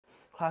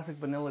classic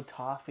vanilla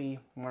toffee,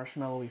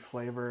 marshmallowy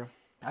flavor.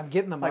 I'm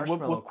getting the Like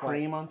marshmallow whipped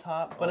cream on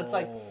top, but it's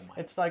like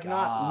my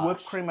not whipped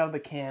gosh. cream out of the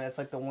can. It's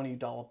like the one you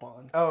dollop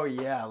on. Oh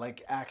yeah,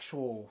 like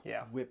actual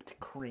Yeah. whipped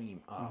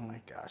cream. Oh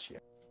my gosh, yeah.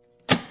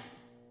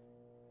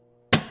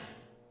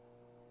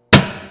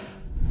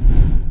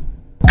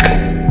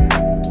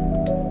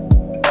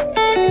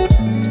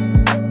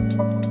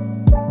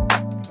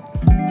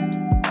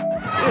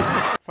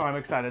 So I'm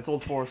excited. It's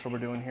Old Forester we're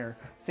doing here.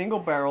 Single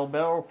barrel,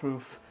 barrel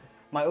proof.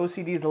 My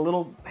OCD is a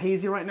little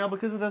hazy right now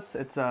because of this.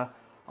 It's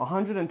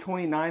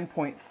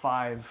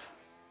 129.5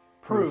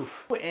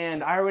 proof.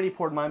 And I already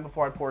poured mine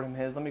before I poured him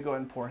his. Let me go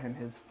ahead and pour him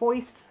his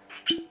foist.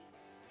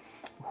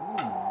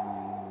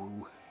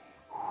 Ooh.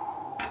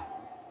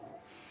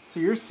 So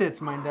yours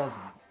sits, mine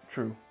doesn't.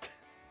 True. It's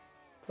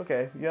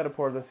okay. You had to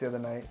pour this the other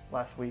night,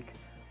 last week.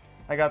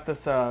 I got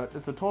this,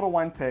 it's a Total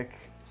Wine pick,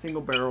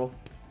 single barrel.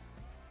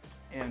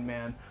 And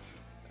man,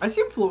 I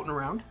see him floating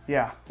around.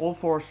 yeah, Old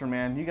Forester,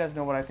 man. You guys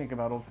know what I think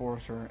about Old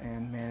Forester,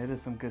 and man, it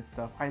is some good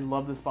stuff. I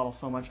love this bottle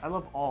so much. I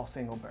love all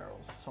single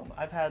barrels. So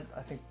I've had,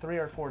 I think, 3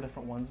 or 4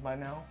 different ones by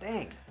now.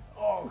 Dang.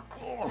 Oh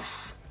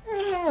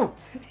gosh.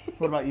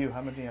 What about you?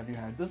 How many have you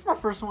had? This is my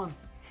first one.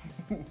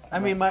 I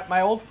mean,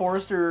 my Old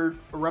Forester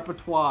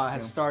repertoire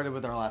has started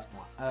with our last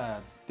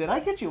one. Did I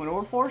get you an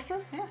Old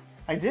Forester? Yeah.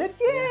 I did?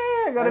 Yeah,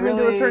 I got him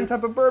into a really- certain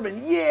type of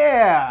bourbon.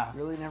 Yeah.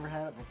 Really never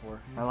had it before.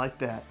 I like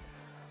that.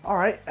 All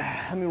right,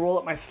 let me roll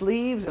up my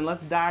sleeves and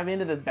let's dive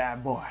into this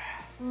bad boy.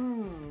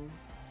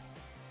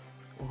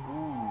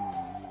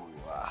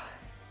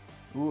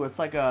 Ooh, it's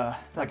like a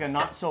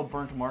not so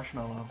burnt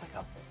marshmallow. It's like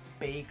a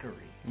bakery.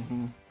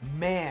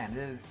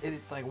 Man,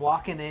 it's like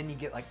walking in, you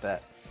get like the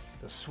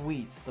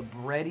sweets, the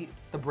breadiness.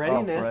 Oh,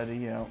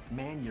 bready, yeah.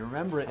 Man, you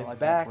remember it. I It's like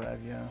back. that bread,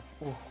 yeah.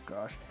 Oh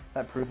gosh,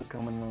 that proof is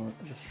coming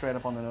just straight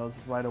up on the nose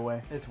right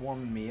away. It's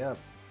warming me up.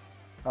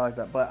 I like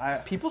that,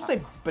 but People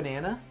say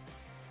banana.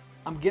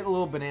 I'm getting a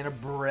little banana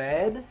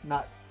bread,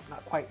 not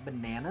quite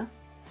banana,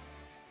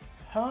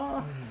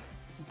 huh?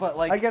 but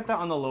like I get that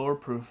on the lower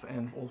proof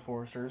and Old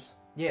Foresters,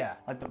 yeah.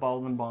 like the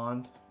Bottled and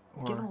Bond,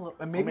 or, Getting a little,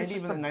 or maybe maybe just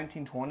even the, the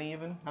 1920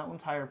 even. That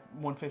one's higher,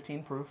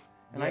 115 proof,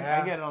 and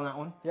Yeah. I get it on that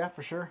one. yeah,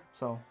 for sure.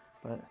 So,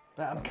 but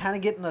But I'm kind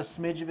of getting a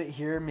smidge of it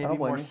here, maybe don't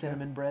blame more you.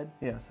 cinnamon bread.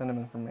 yeah,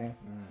 cinnamon for me.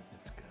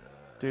 It's good.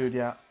 Dude,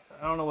 yeah.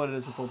 I don't know what it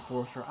is with Old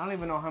Forester. I don't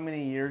even know how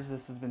many years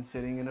this has been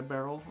sitting in a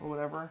barrel or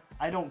whatever.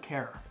 I don't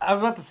care. I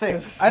was about to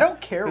say, I don't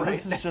care right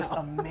This is just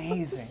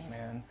amazing,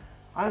 man.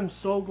 I'm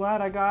so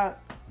glad I got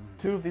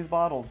 2 of these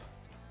bottles.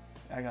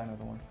 I got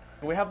another one.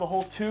 We have the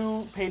whole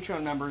 2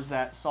 Patreon members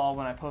that saw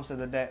when I posted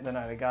the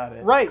night I got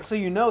it. Right, so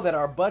you know that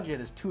our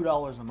budget is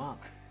 $2 a month.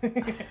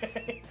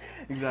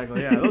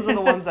 Exactly, yeah. Those are the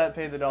ones that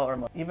pay the $1 a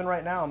month. Even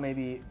right now,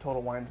 maybe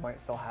Total Wines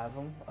might still have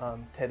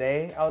them.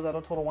 Today, I was at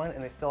a Total Wine,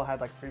 and they still had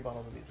like 3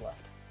 bottles of these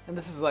left. And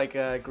this is like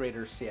a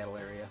greater Seattle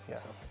area.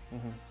 Yes.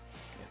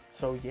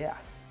 So yeah,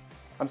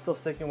 I'm still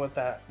sticking with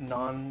that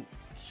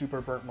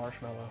non-super burnt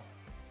marshmallow.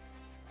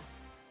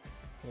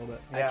 A little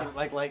bit. So Yeah.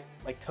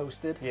 like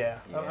toasted. Yeah.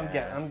 Yeah.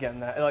 I'm getting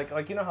that.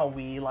 Like you know how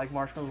we like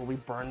marshmallows where we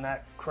burn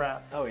that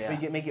crap. Oh, yeah.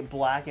 We make it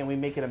black and we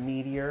make it a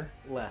meteor.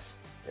 Less.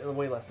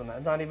 Way less than that.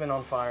 It's not even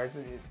on fire.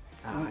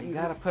 You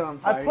gotta put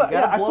on I fire. put you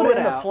gotta I blow put it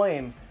in out. the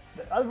flame.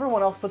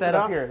 Everyone else puts Set it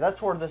up up- here.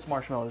 That's where this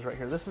marshmallow is right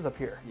here. This is up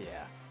here. Yeah. You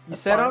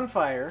That's set fine. on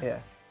fire. Yeah.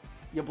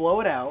 You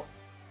blow it out.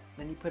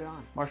 Then you put it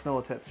on.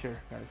 Marshmallow tips here,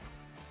 guys.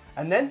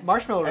 And then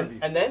Marshmallow review.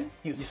 and then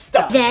you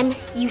stuff. Then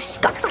you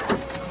stop.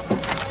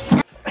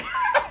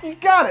 You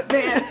got it,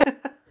 man.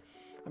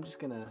 I'm just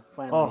gonna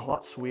finally. Oh, a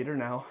lot sweeter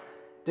now.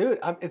 Dude,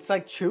 it's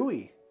like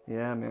chewy,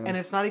 Yeah, man. and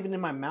it's not even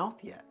in my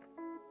mouth yet.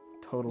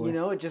 totally. You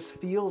know, it just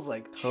feels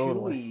like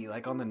Totally. chewy,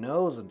 like on the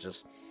nose, and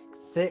just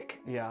thick.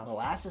 Yeah.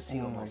 Molasses-y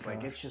Oh my almost.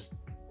 Like gosh. it's just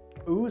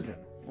oozing.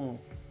 Mm.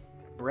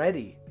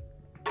 Bready.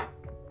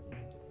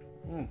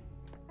 Mm.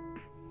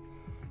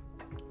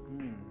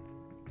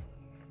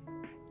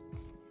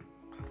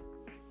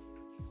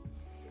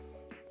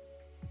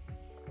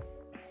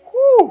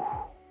 Whew.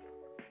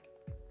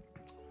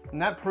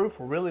 And that proof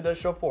really does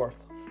show forth.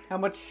 How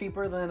much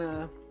cheaper than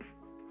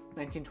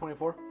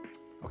 1924?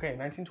 Okay,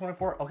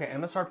 1924. Okay,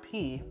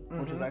 MSRP,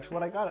 which is actually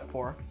what I got it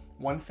for,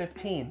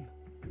 $115.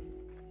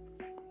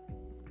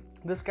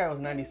 This guy was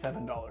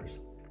 $97.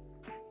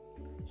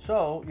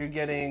 So you're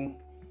getting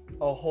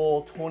a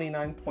whole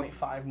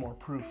 29.5 more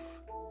proof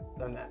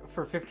than that.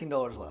 For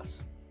 $15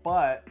 less.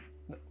 But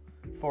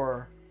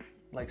for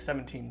like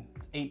 $17,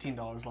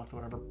 $18 left or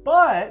whatever.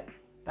 But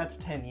that's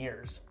 10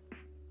 years.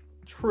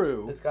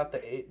 True. It's got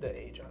the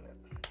age on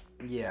it.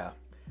 Yeah.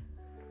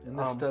 And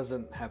this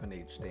doesn't have an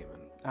age statement.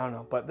 I don't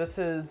know, but this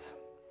is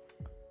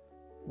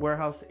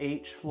Warehouse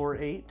H, floor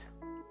 8.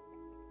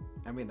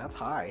 I mean, that's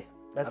high.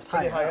 That's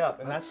pretty high up.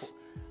 And that's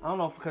I don't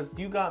know, because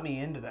you got me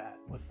into that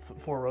with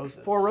Four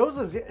Roses. Four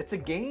Roses, it's a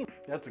game.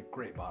 That's a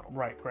great bottle.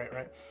 Right.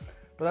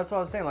 But that's what I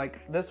was saying.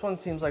 Like, this one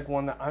seems like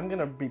one that I'm going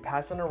to be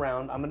passing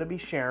around. I'm going to be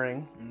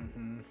sharing.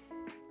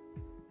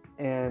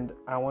 And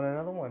I want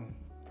another one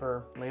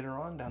for later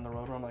on down the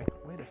road where I'm like,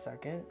 wait a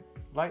second.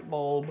 Light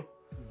bulb.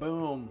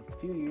 Boom. A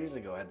few years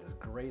ago, I had this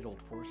great Old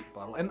Forester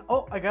bottle. And,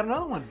 oh, I got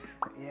another one.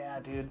 Yeah,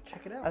 dude.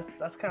 Check it out.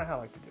 That's kind of how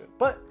I like to do it.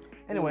 But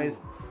anyways,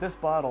 this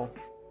bottle.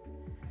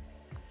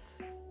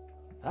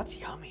 That's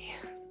yummy.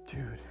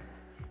 Dude.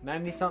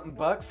 90-something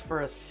bucks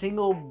for a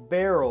single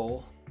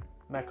barrel.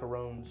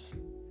 Macaroons.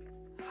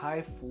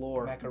 High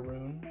floor.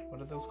 Macaroon?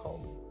 What are those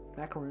called?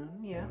 Macaroon,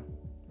 yeah.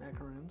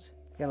 Macaroons.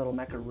 Got a little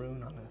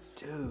macaroon on this.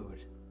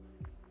 Dude.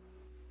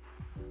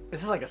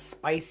 This is like a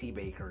spicy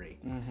bakery.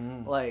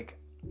 Mm-hmm. Like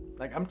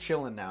I'm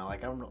chilling now.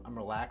 Like I'm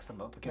relaxed.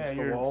 I'm up against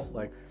the wall.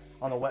 Like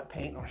on the wet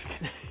paint. I'm just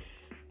kidding.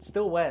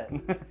 Still wet.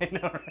 I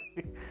know,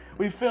 right?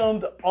 We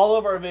filmed all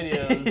of our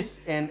videos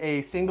in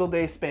a single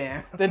day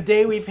span. The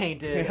day we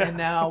painted, and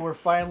now we're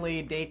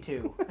finally day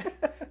 2.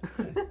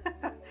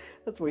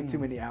 That's way too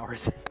many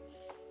hours.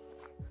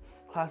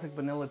 Classic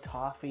vanilla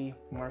toffee,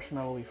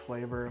 marshmallowy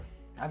flavor.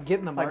 I'm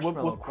getting the marshmallow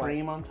like whipped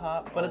cream on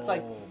top, but it's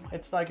like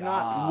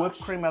not whipped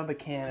cream out of the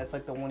can. It's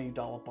like the one you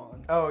dollop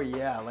on. Oh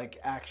yeah, like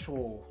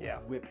actual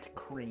whipped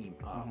cream.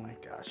 Oh my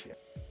gosh, yeah.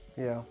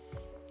 Yeah.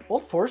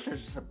 Old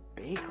Forester's just a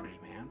bakery,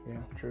 man. Yeah,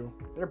 true.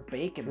 They're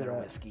baking their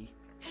whiskey.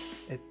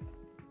 Have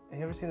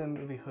you ever seen the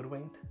movie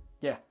Hoodwinked?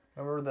 Yeah.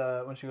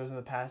 Remember when she goes in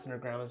the past and her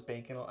grandma's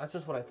baking? That's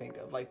just what I think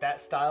of. Like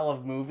that style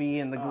of movie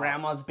and the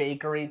grandma's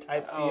bakery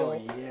type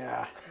feel. Oh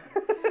yeah.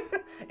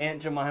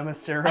 Aunt Jemima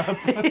syrup.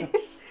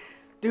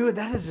 Dude,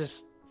 that is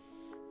just...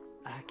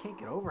 I can't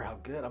get over how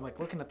good. I'm like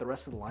looking at the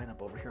rest of the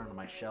lineup over here on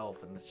my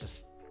shelf, and it's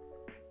just...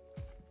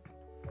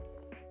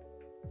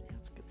 Yeah,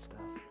 it's good stuff.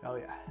 Oh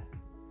yeah.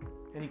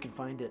 And you can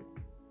find it.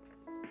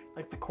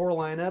 Like the core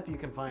lineup, you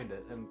can find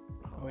it. And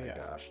oh my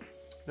gosh.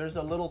 There's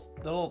a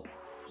little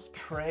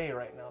tray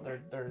right now.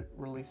 They're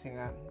releasing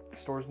at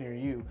stores near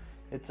you.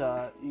 It's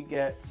you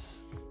get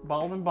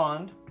Bottled and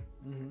Bond,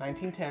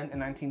 1910 and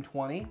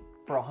 1920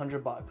 for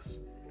 $100.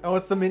 Oh,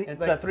 it's the mini.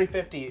 It's like,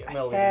 350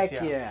 milliliters. Heck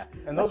yeah.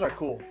 And those are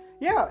cool.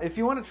 Yeah, if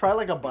you want to try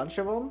like a bunch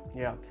of them.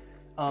 Yeah.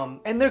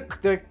 And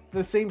they're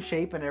the same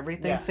shape and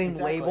everything, same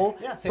label.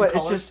 Yeah, same but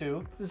colors it's just,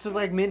 too. This is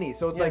like mini,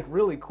 so it's like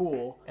really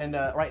cool. And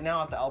right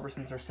now at the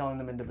Albertsons, they're selling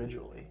them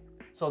individually.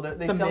 So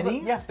they the sell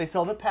minis? they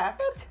sell the pack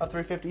of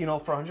 350,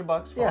 for $100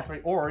 for all three,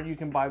 or you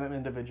can buy them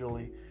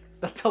individually.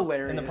 That's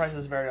hilarious. And the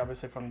prices vary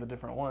obviously from the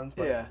different ones,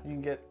 but yeah. you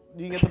can get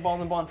the Ball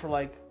and Bond for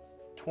like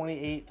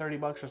 $28,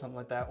 $30 or something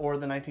like that, or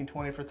the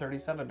 1920 for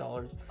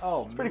 $37.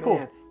 Oh, it's pretty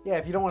cool. Yeah,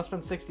 if you don't want to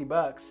spend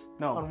 $60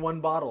 on one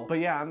bottle. But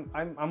yeah,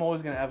 I'm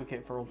always going to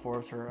advocate for Old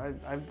Forester.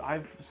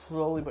 I've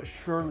slowly but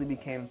surely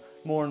became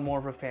more and more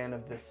of a fan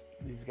of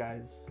these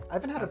guys. I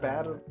haven't had a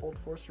bad Old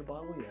Forester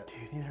bottle yet.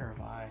 Dude, neither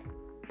have I.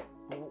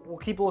 We'll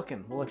keep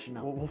looking. We'll let you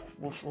know.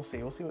 We'll see.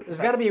 We'll see. There's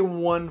got to be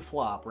one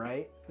flop,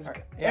 right?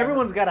 Right.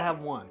 Everyone's got to have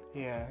one.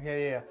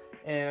 Yeah.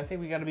 And I think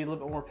we got to be a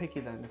little bit more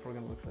picky then if we're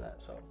gonna look for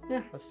that. So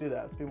yeah, let's do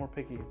that. Let's be more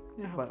picky.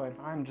 Yeah,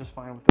 I'm just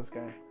fine with this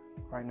guy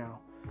right now.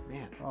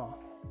 Man. Oh.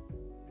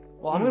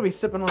 Well, I'm gonna be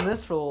sipping on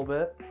this for a little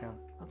bit. Yeah.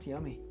 That's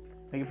yummy.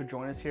 Thank you for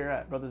joining us here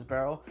at Brothers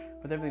Barrel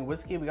with everything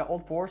whiskey. We got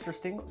Old Forester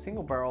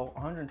single barrel,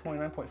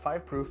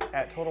 129.5 proof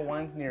at Total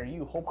Wines near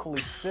you.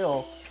 Hopefully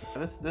still.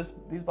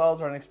 These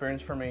bottles are an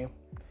experience for me.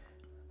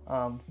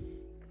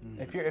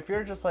 If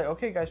you're just like,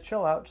 okay guys,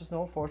 chill out, just an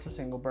Old Forester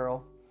single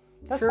barrel.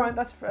 That's fine.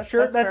 That's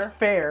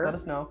fair. Let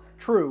us know.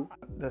 True.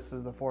 This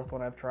is the 4th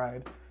one I've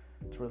tried.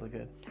 It's really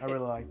good. I really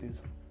like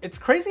these. It's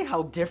crazy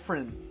how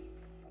different.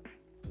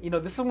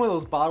 This is one of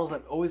those bottles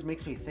that always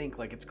makes me think.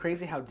 Like, it's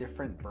crazy how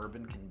different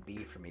bourbon can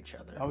be from each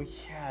other. Oh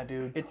yeah,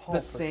 dude. It's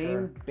the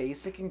same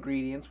basic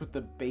ingredients with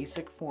the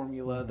basic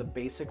formula, the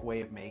basic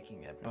way of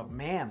making it. But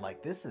man,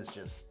 like this is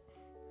just.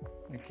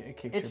 It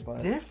kicks it's your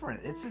butt.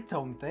 different. It's its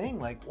own thing.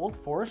 Like Old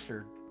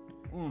Forester.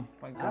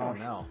 My gosh. I don't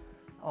know.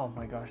 Oh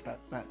my gosh, that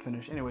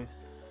finish. Anyways,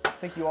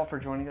 thank you all for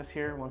joining us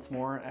here once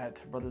more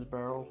at Brothers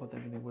Barrel with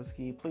Everything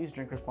Whiskey. Please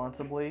drink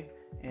responsibly.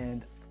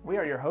 And we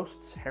are your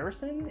hosts,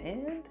 Harrison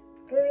and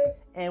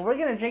Chris. And we're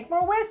going to drink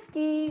more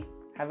whiskey.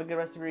 Have a good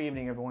rest of your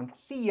evening, everyone.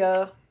 See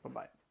ya.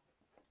 Bye-bye.